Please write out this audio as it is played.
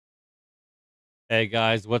Hey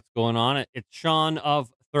guys, what's going on? It's Sean of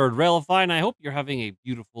Third Railify, and I hope you're having a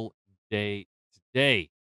beautiful day today.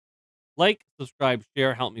 Like, subscribe,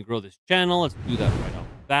 share, help me grow this channel. Let's do that right off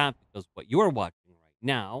the bat because what you're watching right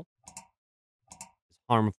now is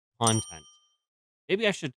harmful content. Maybe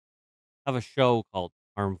I should have a show called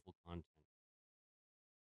Harmful Content.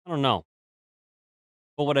 I don't know.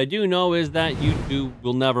 But what I do know is that YouTube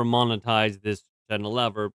will never monetize this channel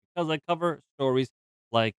ever because I cover stories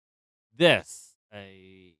like this.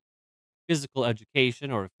 A physical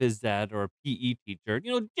education or a phys ed or a PE teacher,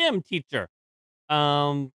 gym teacher,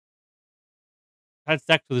 um, had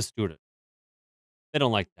sex with a student. They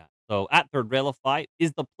don't like that. So at Third Railify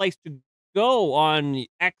is the place to go on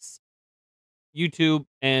X, YouTube,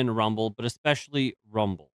 and Rumble, but especially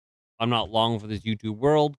Rumble. I'm not long for this YouTube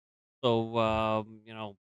world, so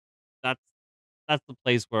that's that's the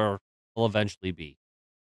place where I'll eventually be.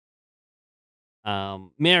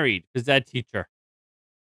 Married phys ed teacher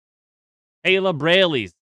Tayla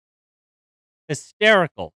Brailey's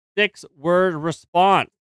hysterical 6-word response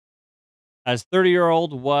as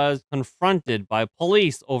 30-year-old was confronted by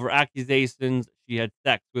police over accusations she had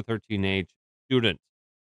sex with her teenage student.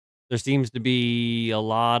 There seems to be a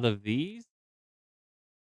lot of these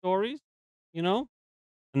stories, you know,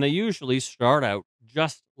 and they usually start out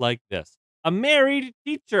just like this. A married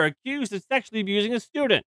teacher accused of sexually abusing a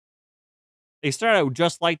student. They start out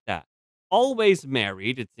just like that. Always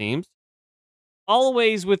married, it seems.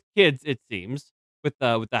 Always with kids, it seems. With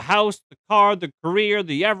the house, the car, the career,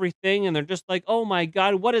 the everything, and they're just like, "Oh my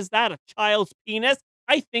god, what is that? A child's penis?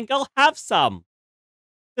 I think I'll have some."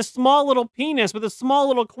 The small little penis with a small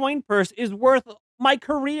little coin purse is worth my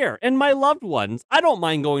career and my loved ones. I don't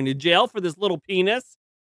mind going to jail for this little penis.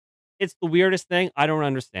 It's the weirdest thing. I don't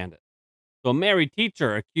understand it. So a married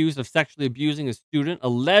teacher accused of sexually abusing a student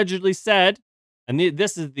allegedly said, and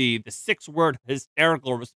this is the 6-word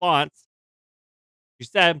hysterical response. She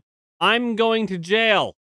said, "I'm going to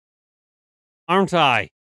jail, aren't I?"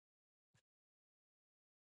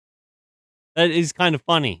 That is kind of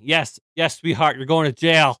funny. Yes, yes, sweetheart, you're going to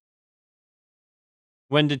jail.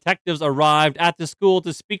 When detectives arrived at the school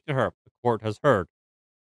to speak to her, the court has heard.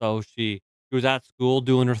 So she was at school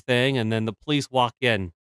doing her thing, and then the police walk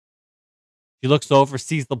in. She looks over,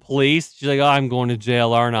 sees the police. She's like, "Oh, I'm going to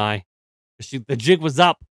jail, aren't I?" The jig was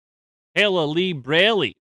up. Tayla Lee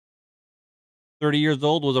Brailey, 30 years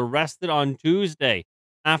old, was arrested on Tuesday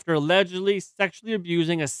after allegedly sexually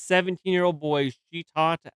abusing a 17-year-old boy she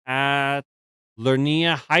taught at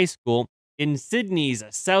Lurnea High School in Sydney's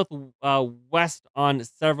south west on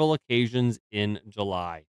several occasions in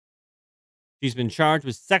July. She's been charged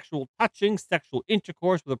with sexual touching, sexual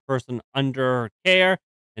intercourse with a person under her care,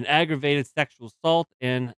 and aggravated sexual assault,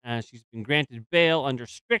 and she's been granted bail under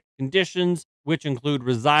strict conditions, which include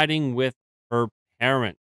residing with her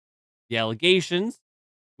parent. The allegations,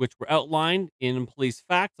 which were outlined in police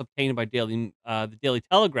facts obtained by the Daily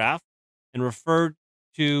Telegraph and referred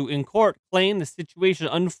to in court, claim the situation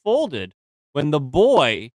unfolded when the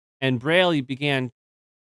boy and Brailey began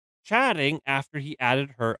chatting after he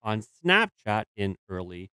added her on Snapchat in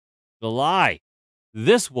early July.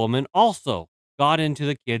 This woman also got into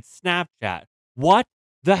the kid's Snapchat. What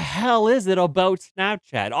the hell is it about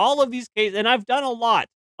Snapchat? All of these cases, and I've done a lot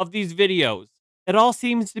of these videos. It all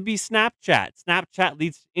seems to be Snapchat. Snapchat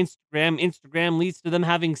leads to Instagram. Instagram leads to them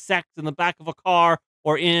having sex in the back of a car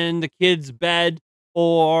or in the kid's bed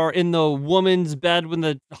or in the woman's bed when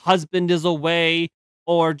the husband is away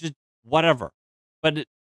or just whatever. But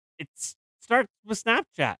it starts with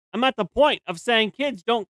Snapchat. I'm at the point of saying kids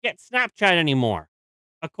don't get Snapchat anymore.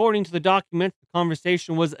 According to the documents, the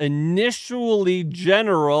conversation was initially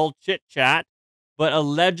general chit chat, but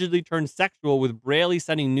allegedly turned sexual, with Brailey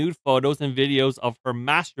sending nude photos and videos of her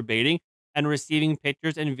masturbating and receiving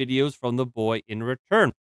pictures and videos from the boy in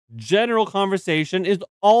return. General conversation is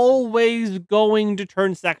always going to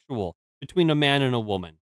turn sexual between a man and a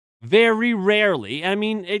woman. Very rarely. I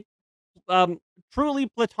mean, um, truly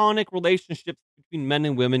platonic relationships between men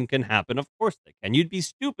and women can happen. Of course they can. You'd be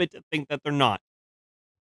stupid to think that they're not.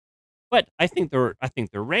 But I think they're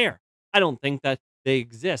rare. I don't think that they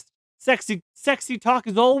exist. Sexy talk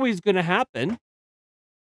is always going to happen,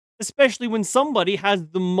 especially when somebody has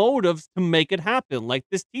the motives to make it happen. Like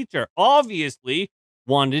this teacher obviously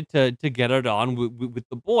wanted to get it on with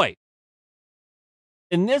the boy.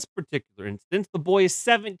 In this particular instance, the boy is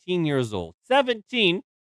 17 years old. 17.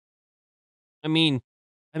 I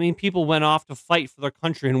mean, people went off to fight for their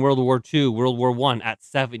country in World War II, World War I at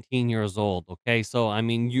 17 years old. Okay, so I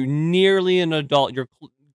mean, you're nearly an adult. You're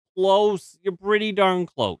close. You're pretty darn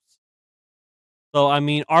close. So I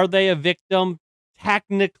mean, are they a victim?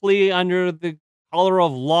 Technically, under the color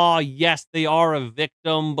of law, yes, they are a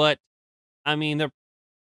victim, but I mean, I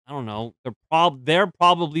don't know, they're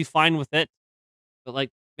probably fine with it. But like,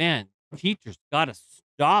 man, teachers gotta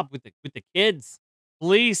stop with the kids.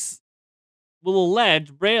 Police will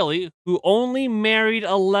allege Brailey, who only married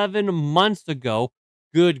 11 months ago.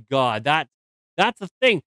 Good God, that's a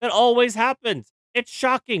thing that always happens. It's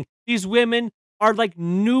shocking. These women are like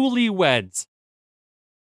newlyweds.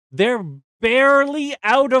 They're barely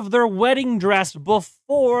out of their wedding dress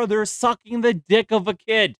before they're sucking the dick of a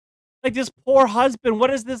kid. Like this poor husband.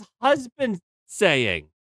 What is this husband saying?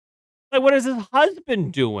 Like, what is his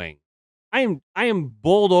husband doing? I am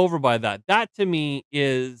bowled over by that. That to me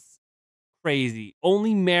is crazy.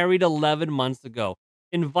 Only married 11 months ago.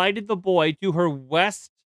 Invited the boy to her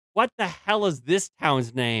what the hell is this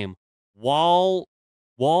town's name? Wal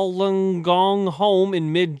Wollongong home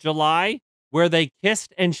in mid-July, where they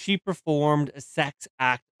kissed and she performed a sex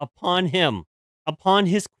act upon him, upon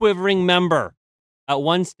his quivering member. At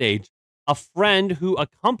one stage, a friend who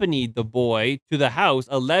accompanied the boy to the house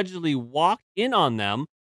allegedly walked in on them,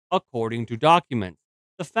 according to documents.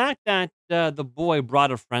 The fact that the boy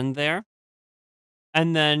brought a friend there,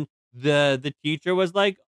 and then the teacher was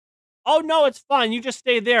like, "Oh no, it's fine. You just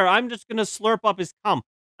stay there. I'm just gonna slurp up his cum."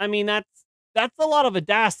 I mean, that's a lot of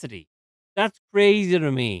audacity. That's crazy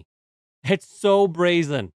to me. It's so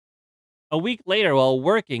brazen. A week later, while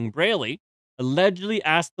working, Brailey allegedly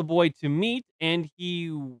asked the boy to meet, and he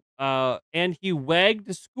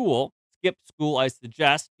wagged school, skipped school. I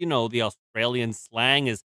suggest, the Australian slang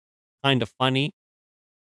is kind of funny,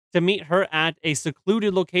 to meet her at a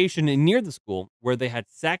secluded location near the school where they had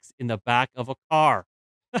sex in the back of a car.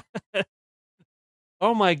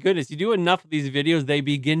 Oh my goodness! You do enough of these videos, they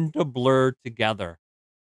begin to blur together.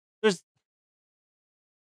 There's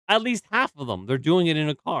at least half of them. They're doing it in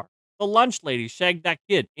a car. The lunch lady shagged that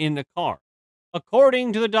kid in a car.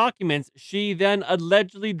 According to the documents, she then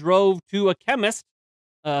allegedly drove to a chemist,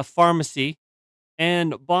 pharmacy,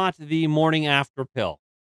 and bought the morning after pill.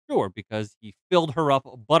 Sure, because he filled her up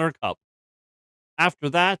a buttercup. After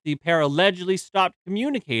that, the pair allegedly stopped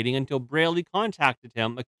communicating until Brailey contacted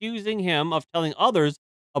him, accusing him of telling others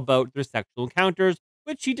about their sexual encounters,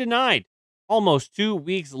 which he denied. Almost 2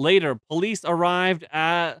 weeks later, police arrived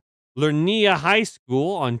at Lurnea High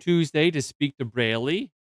School on Tuesday to speak to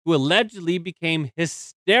Brailey, who allegedly became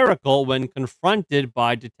hysterical when confronted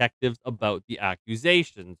by detectives about the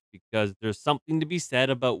accusations, because there's something to be said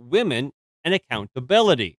about women and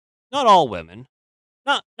accountability. Not all women,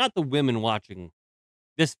 not the women watching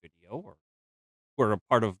this video or who are a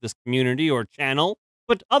part of this community or channel,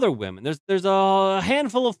 but other women. There's a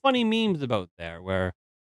handful of funny memes about there where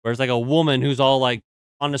it's like a woman who's all like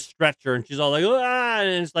on a stretcher and she's all like, ah,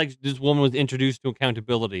 and it's like this woman was introduced to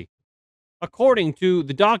accountability. According to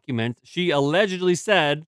the documents, she allegedly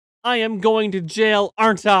said, "I am going to jail,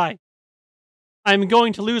 aren't I? I'm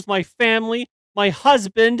going to lose my family, my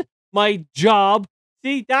husband, my job."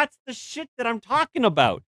 See, that's the shit that I'm talking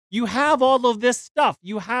about. You have all of this stuff.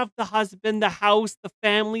 You have the husband, the house, the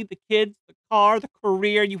family, the kids, the car, the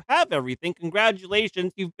career. You have everything.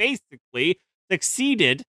 Congratulations. You've basically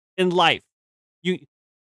succeeded in life. You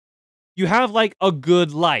you have like a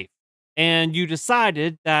good life. And you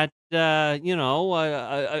decided that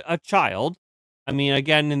a child, I mean,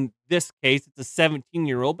 again, in this case, it's a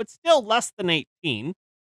 17-year-old, but still less than 18,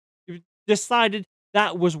 you decided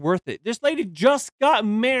that was worth it. This lady just got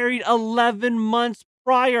married 11 months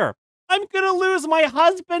prior. I'm gonna lose my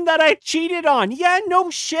husband that I cheated on. Yeah, no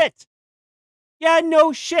shit. Yeah,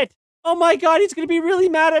 no shit. Oh my God, he's gonna be really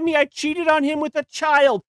mad at me. I cheated on him with a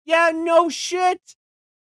child. Yeah, no shit.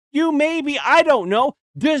 You maybe, I don't know,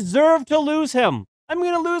 deserve to lose him. I'm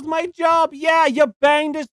gonna lose my job. Yeah, you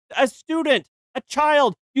banged a student, a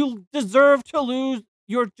child. You deserve to lose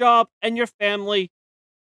your job and your family.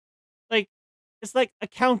 Like, it's like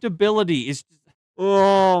accountability is just,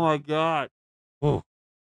 oh my God. Oh.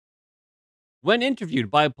 When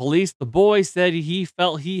interviewed by police, the boy said he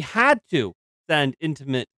felt he had to send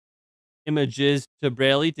intimate images to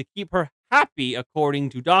Brailey to keep her happy, according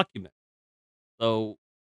to documents. So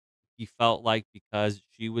he felt like because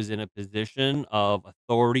she was in a position of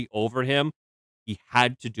authority over him, he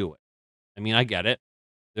had to do it. I mean, I get it.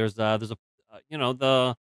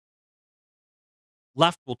 The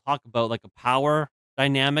left will talk about like a power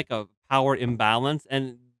dynamic, a power imbalance,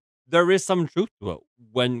 and there is some truth to it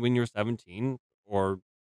when you're 17 or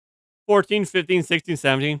 14, 15, 16,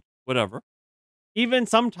 17, whatever. Even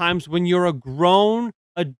sometimes when you're a grown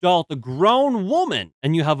adult, a grown woman,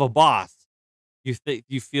 and you have a boss,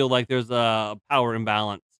 you feel like there's a power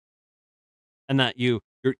imbalance and that you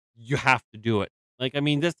have to do it. Like, I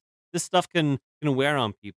mean, This stuff can wear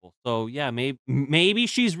on people. So yeah, maybe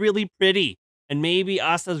she's really pretty, and maybe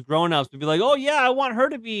us as grown-ups would be like, "Oh yeah, I want her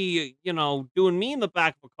to be, doing me in the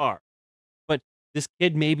back of a car." But this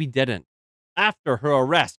kid maybe didn't. After her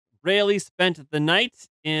arrest, Brailey spent the night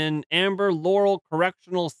in Amber Laurel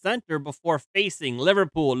Correctional Center before facing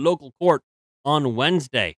Liverpool local court on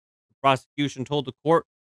Wednesday. The prosecution told the court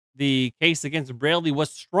the case against Brailey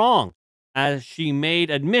was strong, as she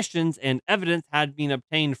made admissions and evidence had been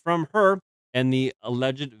obtained from her and the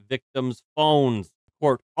alleged victim's phones. The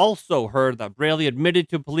court also heard that Brailey admitted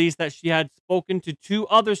to police that she had spoken to two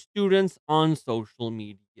other students on social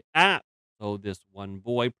media apps. So this one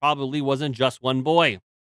boy probably wasn't just one boy.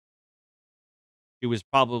 She was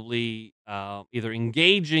probably either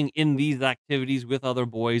engaging in these activities with other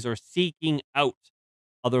boys or seeking out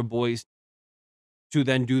other boys to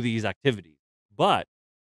then do these activities. But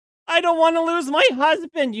I don't want to lose my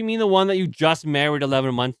husband. You mean the one that you just married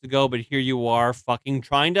 11 months ago, but here you are fucking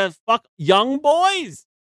trying to fuck young boys?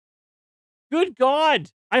 Good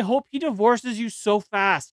God. I hope he divorces you so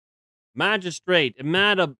fast. Magistrate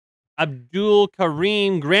Imad Abdul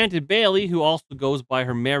Karim granted Bailey, who also goes by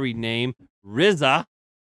her married name, Riza,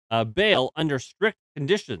 bail under strict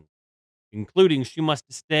conditions, including she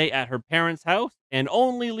must stay at her parents' house and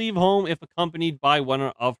only leave home if accompanied by one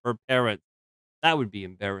of her parents. That would be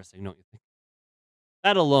embarrassing, don't you think?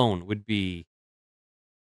 That alone would be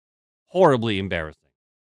horribly embarrassing.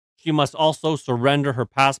 She must also surrender her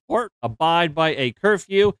passport, abide by a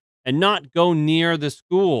curfew, and not go near the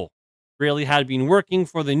school. Brailey had been working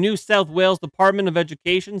for the New South Wales Department of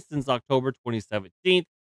Education since October 2017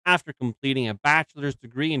 after completing a bachelor's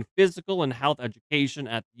degree in physical and health education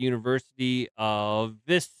at the University of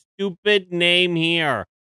this stupid name here,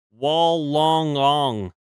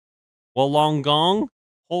 Wollongong. Wollongong?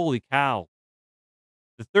 Holy cow.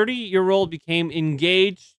 The 30-year-old became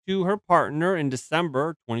engaged to her partner in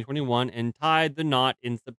December 2021 and tied the knot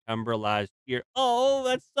in September last year. Oh,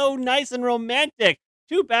 that's so nice and romantic.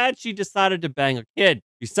 Too bad she decided to bang a kid.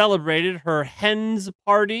 She celebrated her hen's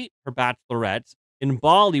party, her bachelorette, in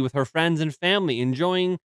Bali with her friends and family,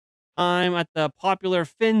 enjoying time at the popular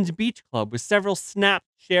Finn's Beach Club with several snaps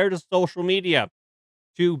shared to social media.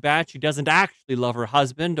 Too bad she doesn't actually love her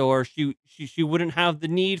husband, or she wouldn't have the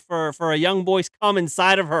need for a young boy's come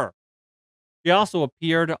inside of her. She also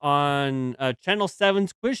appeared on Channel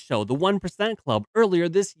 7's quiz show, The 1% Club, earlier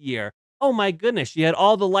this year. Oh my goodness, she had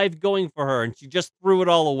all the life going for her, and she just threw it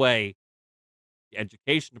all away. The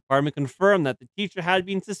education department confirmed that the teacher had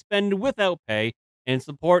been suspended without pay, and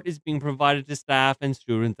support is being provided to staff and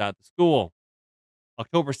students at the school.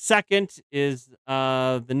 October 2nd is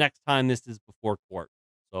the next time this is before court.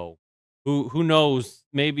 So who knows?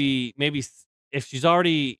 Maybe if she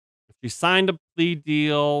signed a plea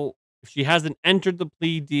deal, if she hasn't entered the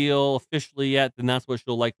plea deal officially yet, then that's what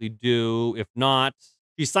she'll likely do. If not,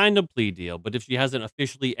 she signed a plea deal, but if she hasn't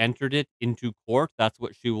officially entered it into court, that's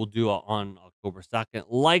what she will do on October 2nd.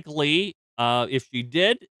 Likely, if she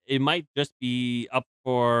did, it might just be up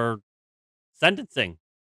for sentencing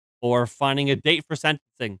or finding a date for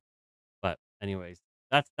sentencing. But anyways,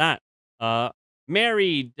 that's that.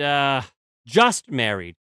 Married, just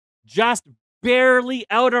married, just barely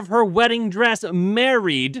out of her wedding dress,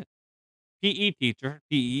 married PE teacher.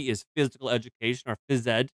 PE is physical education or phys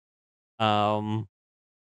ed. Tayla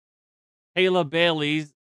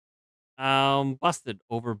Bailey's busted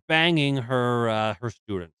over banging her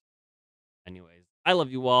student. Anyways, I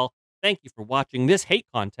love you all. Thank you for watching this hate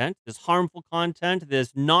content, this harmful content,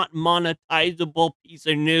 this not monetizable piece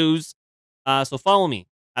of news. So follow me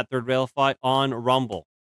at Third Railify on Rumble.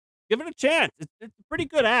 Give it a chance. It's a pretty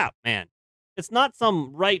good app, man. It's not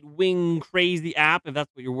some right-wing crazy app, if that's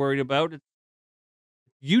what you're worried about. It's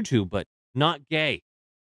YouTube, but not gay.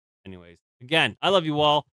 Anyways, again, I love you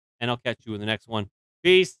all, and I'll catch you in the next one.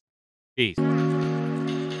 Peace. Peace.